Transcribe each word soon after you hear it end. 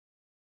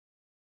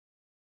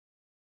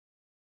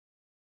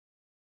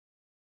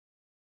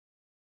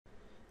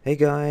Hey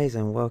guys,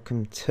 and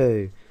welcome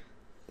to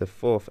the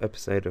 4th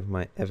episode of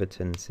my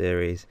Everton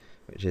series,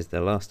 which is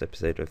the last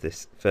episode of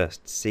this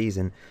first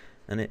season,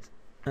 and it's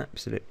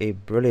absolutely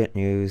brilliant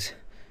news.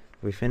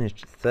 We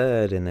finished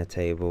 3rd in the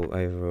table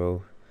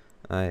overall.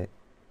 It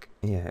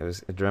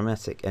was a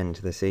dramatic end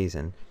to the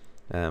season.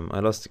 I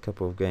lost a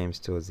couple of games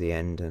towards the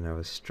end and I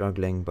was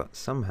struggling, but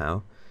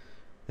somehow,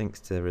 thanks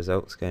to the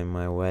results going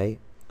my way,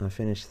 I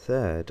finished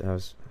 3rd. I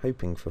was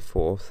hoping for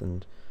 4th,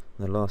 and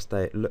on the last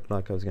day it looked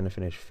like I was going to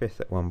finish 5th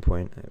at one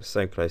point. It was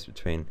so close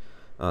between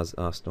us,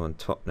 Arsenal and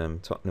Tottenham.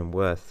 Tottenham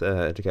were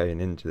 3rd going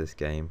into this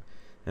game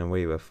and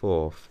we were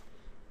 4th.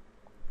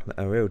 But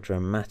a real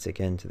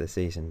dramatic end to the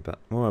season, but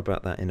more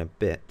about that in a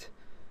bit.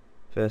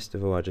 First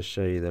of all, I'll just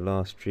show you the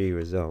last 3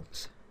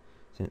 results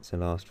since the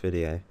last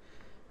video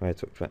where I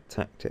talked about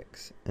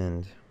tactics.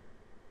 And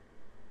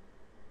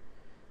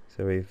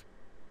so we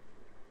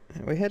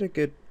had a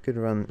good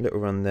little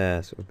run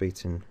there, sort of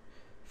beating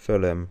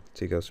Fulham,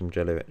 2 goals from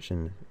Jelovic,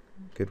 and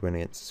good win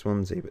against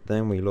Swansea. But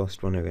then we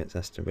lost 1 against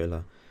Aston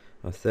Villa,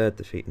 our 3rd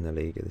defeat in the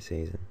league of the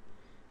season.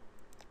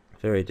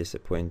 Very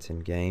disappointing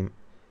game.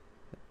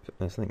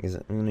 I think there's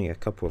only a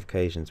couple of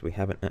occasions we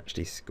haven't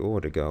actually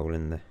scored a goal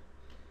in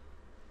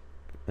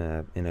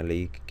a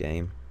league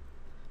game.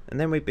 And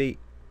then we beat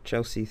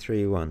Chelsea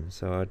 3-1.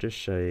 So I'll just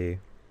show you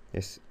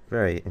this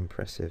very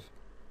impressive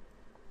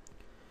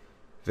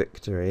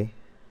victory.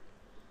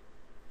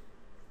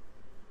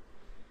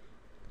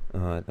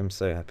 I'm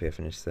so happy I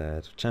finished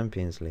 3rd.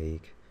 Champions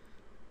League,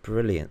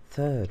 brilliant.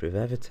 3rd with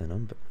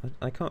Everton.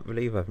 I can't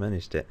believe I've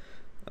managed it.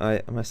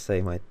 I must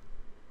say my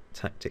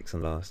tactics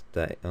on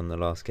the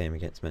last game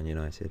against Man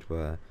United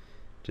were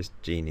just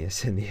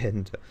genius in the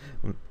end.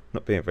 I'm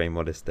not being very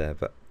modest there,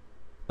 but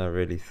I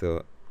really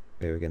thought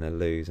we were going to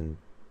lose and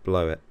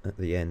blow it at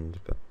the end,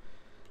 but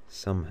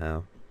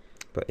somehow.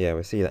 But yeah,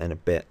 we'll see that in a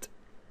bit.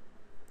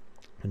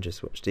 And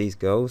just watch these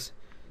goals.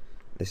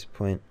 At this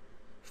point,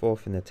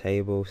 4th in the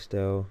table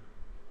still.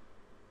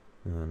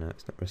 Oh no,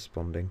 it's not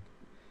responding.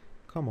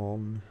 Come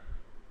on.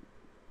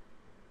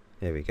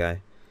 Here we go.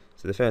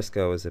 So the first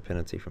goal was a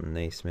penalty from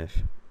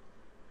Naismith.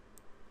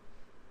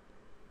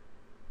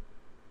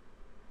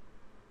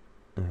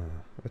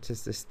 What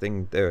is this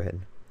thing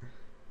doing?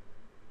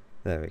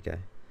 There we go.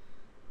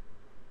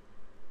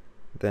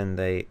 Then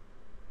they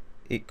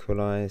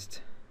equalised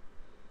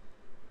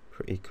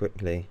pretty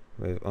quickly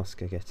with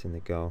Oscar getting the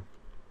goal.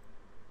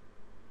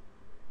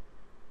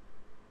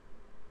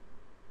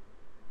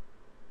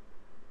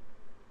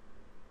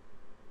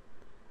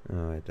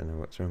 I don't know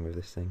what's wrong with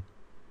this thing.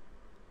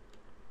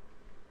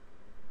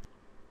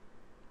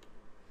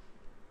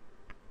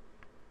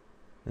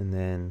 And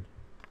then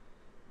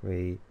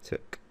we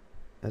took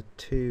a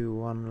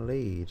 2-1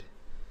 lead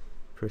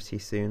pretty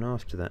soon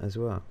after that as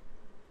well.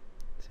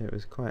 So it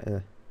was quite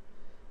a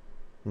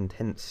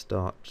intense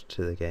start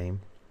to the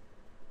game.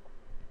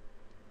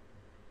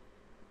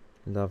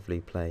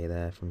 Lovely play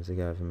there from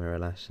Zagova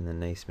Miralash, and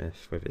then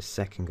Naismith with his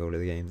 2nd goal of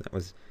the game. That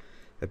was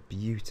a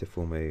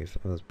beautiful move.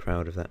 I was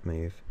proud of that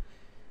move.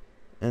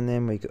 And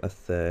then we got a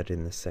 3rd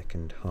in the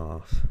second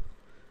half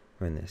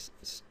when this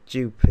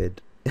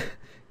stupid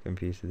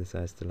computer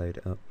decides to load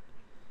it up.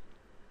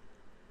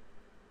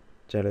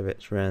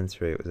 Jelovic ran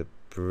through. It was a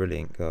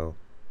brilliant goal.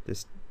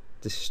 Just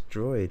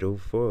destroyed all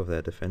 4 of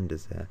their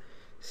defenders there.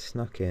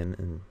 Snuck in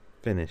and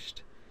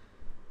finished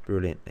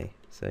brilliantly.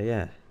 So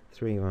yeah,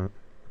 3-1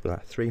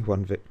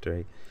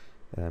 victory.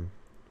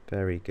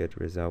 Very good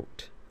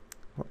result.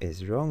 What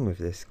is wrong with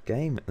this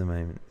game at the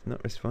moment? It's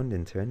not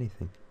responding to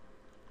anything.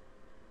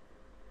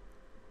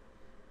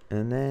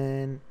 And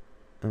then,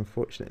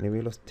 unfortunately, we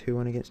lost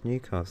 2-1 against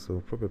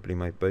Newcastle, probably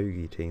my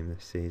bogey team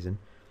this season.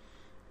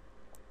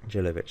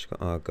 Jelovic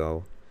got our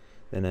goal.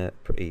 Then a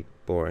pretty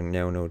boring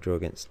 0-0 draw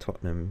against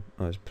Tottenham.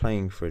 I was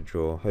playing for a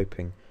draw,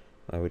 hoping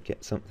I would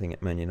get something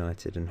at Man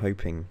United, and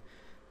hoping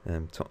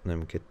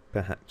Tottenham could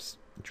perhaps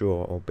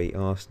draw or beat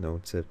Arsenal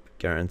to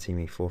guarantee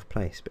me 4th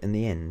place. But in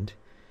the end,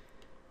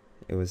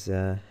 it was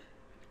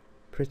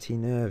pretty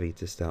nervy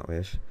to start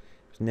with.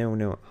 It was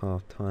 0-0 at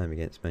half time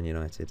against Man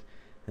United,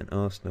 and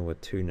Arsenal were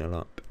 2-0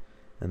 up,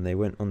 and they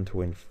went on to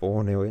win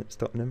 4-0 against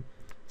Tottenham.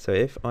 So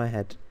if I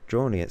had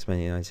drawn against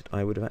Man United,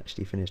 I would have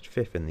actually finished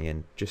 5th in the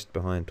end, just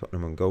behind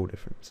Tottenham on goal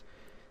difference.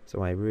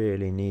 So I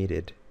really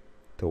needed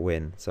to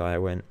win, so I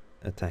went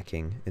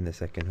attacking in the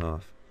second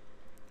half.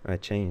 I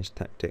changed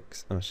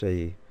tactics. I'll show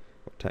you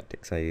what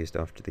tactics I used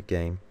after the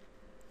game.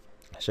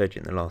 I showed you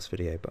in the last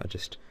video, but I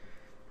just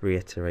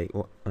reiterate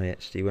what I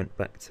actually went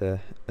back to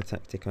a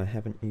tactic I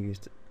haven't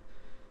used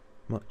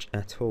much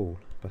at all,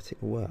 but it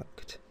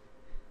worked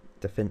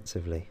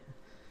defensively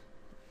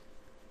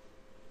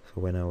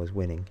for when I was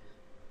winning.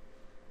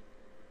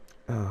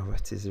 Oh,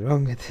 what is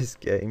wrong with this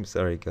game?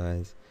 Sorry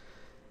guys,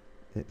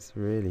 it's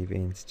really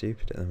being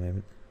stupid at the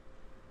moment.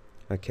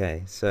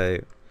 Okay,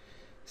 so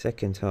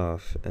second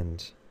half,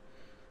 and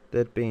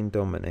they'd been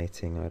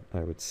dominating, I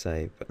would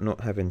say, but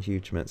not having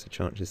huge amounts of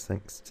chances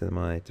thanks to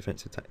my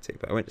defensive tactic.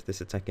 But I went to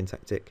this attacking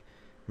tactic.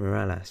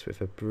 Mirallas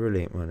with a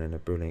brilliant one and a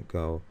brilliant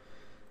goal,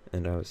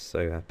 and I was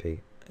so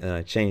happy. and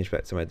I changed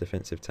back to my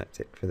defensive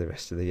tactic for the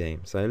rest of the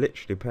game. So I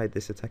literally played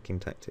this attacking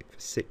tactic for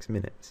 6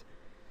 minutes,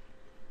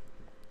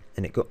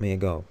 and it got me a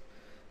goal.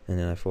 And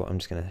then I thought, I'm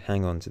just going to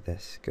hang on to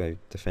this, go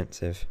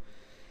defensive,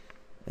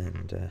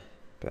 and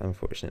but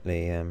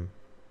unfortunately an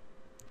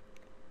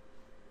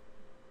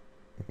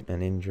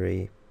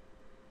injury.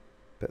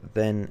 But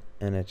then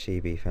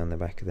Anachibi found the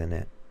back of the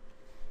net,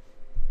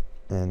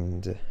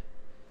 and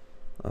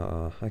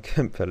I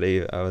couldn't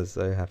believe it. I was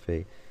so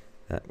happy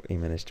that we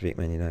managed to beat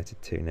Man United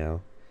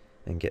 2-0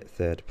 and get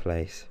third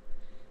place.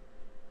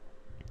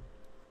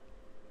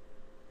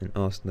 And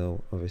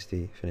Arsenal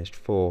obviously finished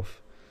fourth,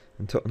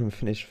 and Tottenham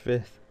finished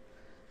fifth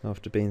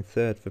after being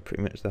third for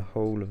pretty much the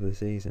whole of the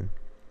season.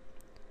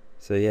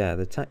 So yeah,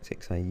 the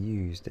tactics I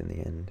used in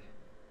the end.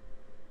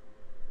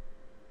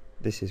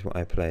 This is what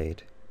I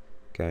played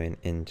going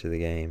into the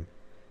game.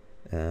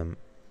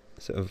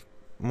 Sort of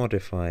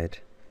modified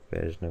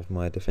version of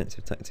my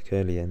defensive tactic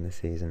earlier in the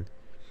season,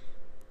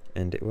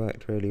 and it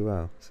worked really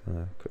well. So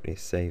I'll quickly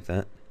save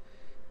that,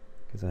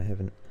 because I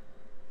haven't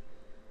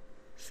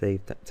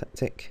saved that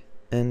tactic.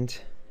 And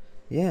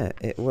yeah,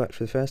 it worked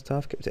for the first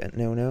half, kept it at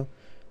 0-0.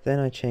 Then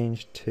I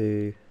changed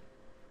to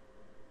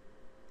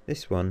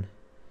this one.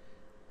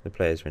 The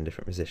players were in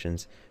different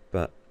positions,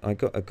 but I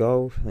got a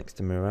goal thanks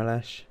to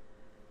Miralash,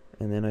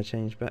 and then I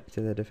changed back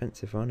to the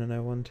defensive one, and I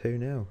won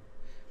 2-0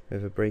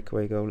 with a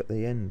breakaway goal at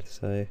the end.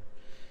 So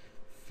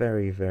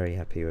very, very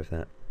happy with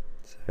that.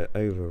 So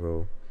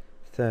overall,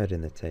 third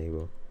in the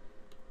table.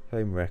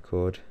 Home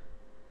record,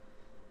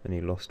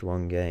 only lost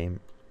 1 game.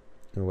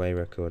 Away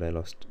record, I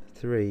lost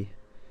 3.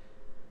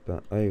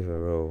 But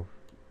overall,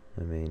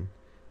 I mean,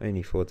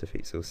 only 4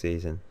 defeats all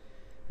season.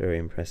 Very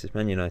impressive.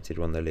 Man United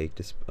won the league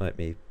despite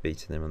me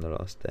beating them on the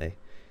last day.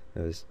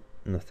 There was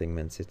nothing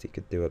Man City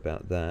could do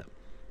about that.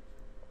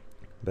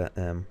 But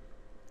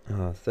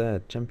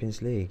third,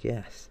 Champions League,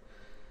 yes.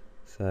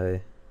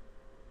 So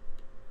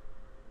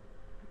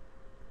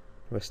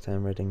West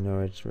Ham, Reading,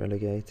 Norwich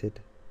relegated.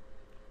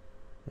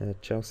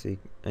 Chelsea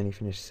only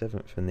finished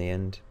 7th in the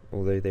end,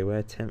 although they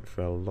were 10th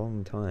for a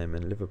long time,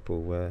 and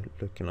Liverpool were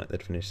looking like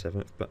they'd finish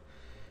 7th, but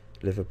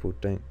Liverpool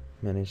don't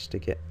manage to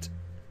get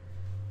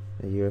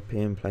a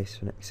European place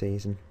for next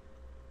season.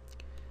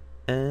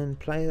 And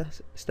player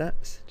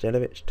stats,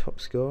 Jelavic top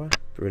scorer,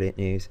 brilliant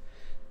news,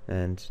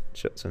 and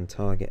shots on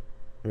target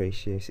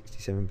ratio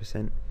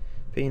 67%.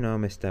 Pienaar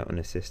missed out on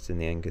assists in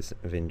the angers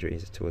of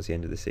injuries towards the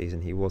end of the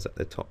season. He was at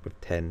the top of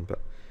 10, but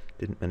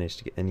didn't manage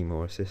to get any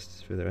more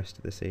assists for the rest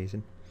of the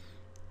season.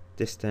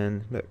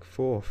 Distan, look,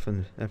 4th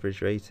on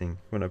average rating.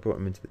 When I brought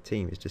him into the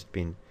team, he's just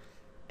been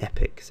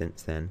epic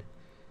since then.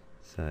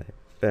 So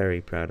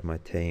very proud of my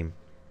team.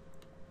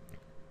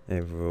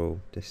 Overall,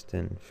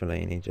 Distan,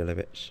 Fellaini,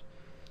 Jelavic,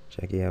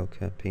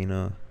 Jagielka,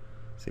 Pienaar,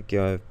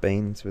 Seguiao,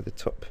 Baines were the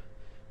top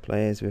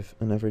players with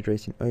an average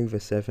rating over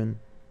 7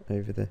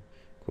 over the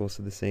course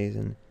of the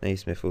season.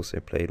 Naismith also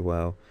played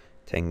well,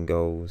 10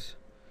 goals.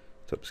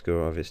 Top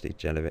scorer obviously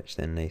Jelavic,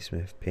 then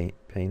Naismith,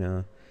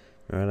 Pienaar,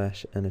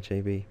 Miralash,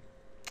 Anachibi,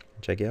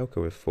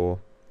 Jagielka with 4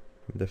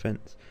 from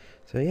defence.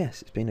 So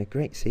yes, it's been a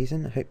great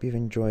season. I hope you've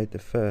enjoyed the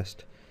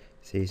first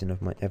season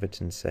of my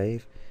Everton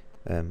save.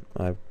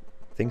 I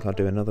think I'll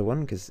do another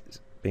one because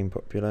it's been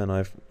popular and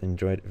I've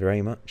enjoyed it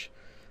very much.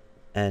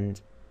 And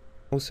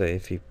also,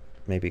 if you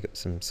maybe got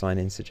some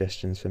sign-in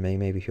suggestions for me,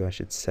 maybe who I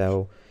should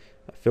sell.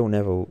 Phil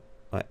Neville,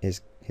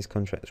 his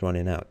contract's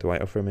running out. Do I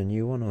offer him a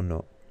new one or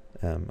not?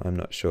 I'm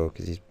not sure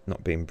because he's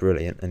not been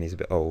brilliant and he's a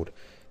bit old.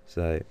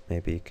 So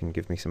maybe you can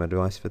give me some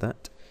advice for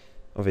that.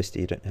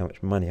 Obviously, you don't know how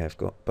much money I've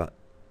got, but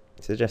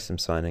suggest some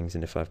signings,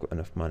 and if I've got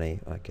enough money,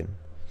 I can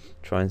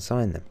try and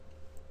sign them.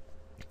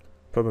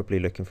 Probably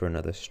looking for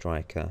another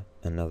striker,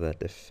 another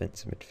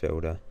defensive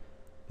midfielder,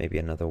 maybe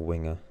another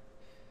winger,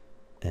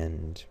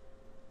 and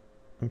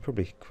I'm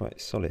probably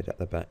quite solid at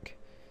the back.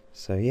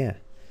 So yeah,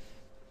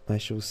 I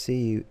shall see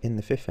you in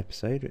the 5th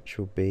episode, which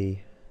will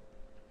be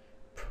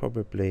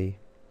probably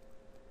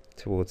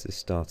towards the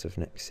start of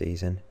next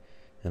season,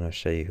 and I'll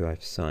show you who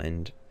I've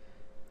signed.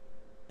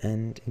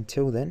 And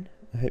until then,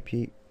 I hope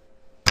you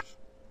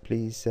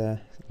please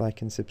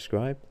like and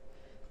subscribe,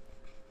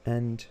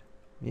 and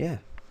yeah,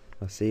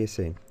 I'll see you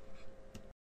soon.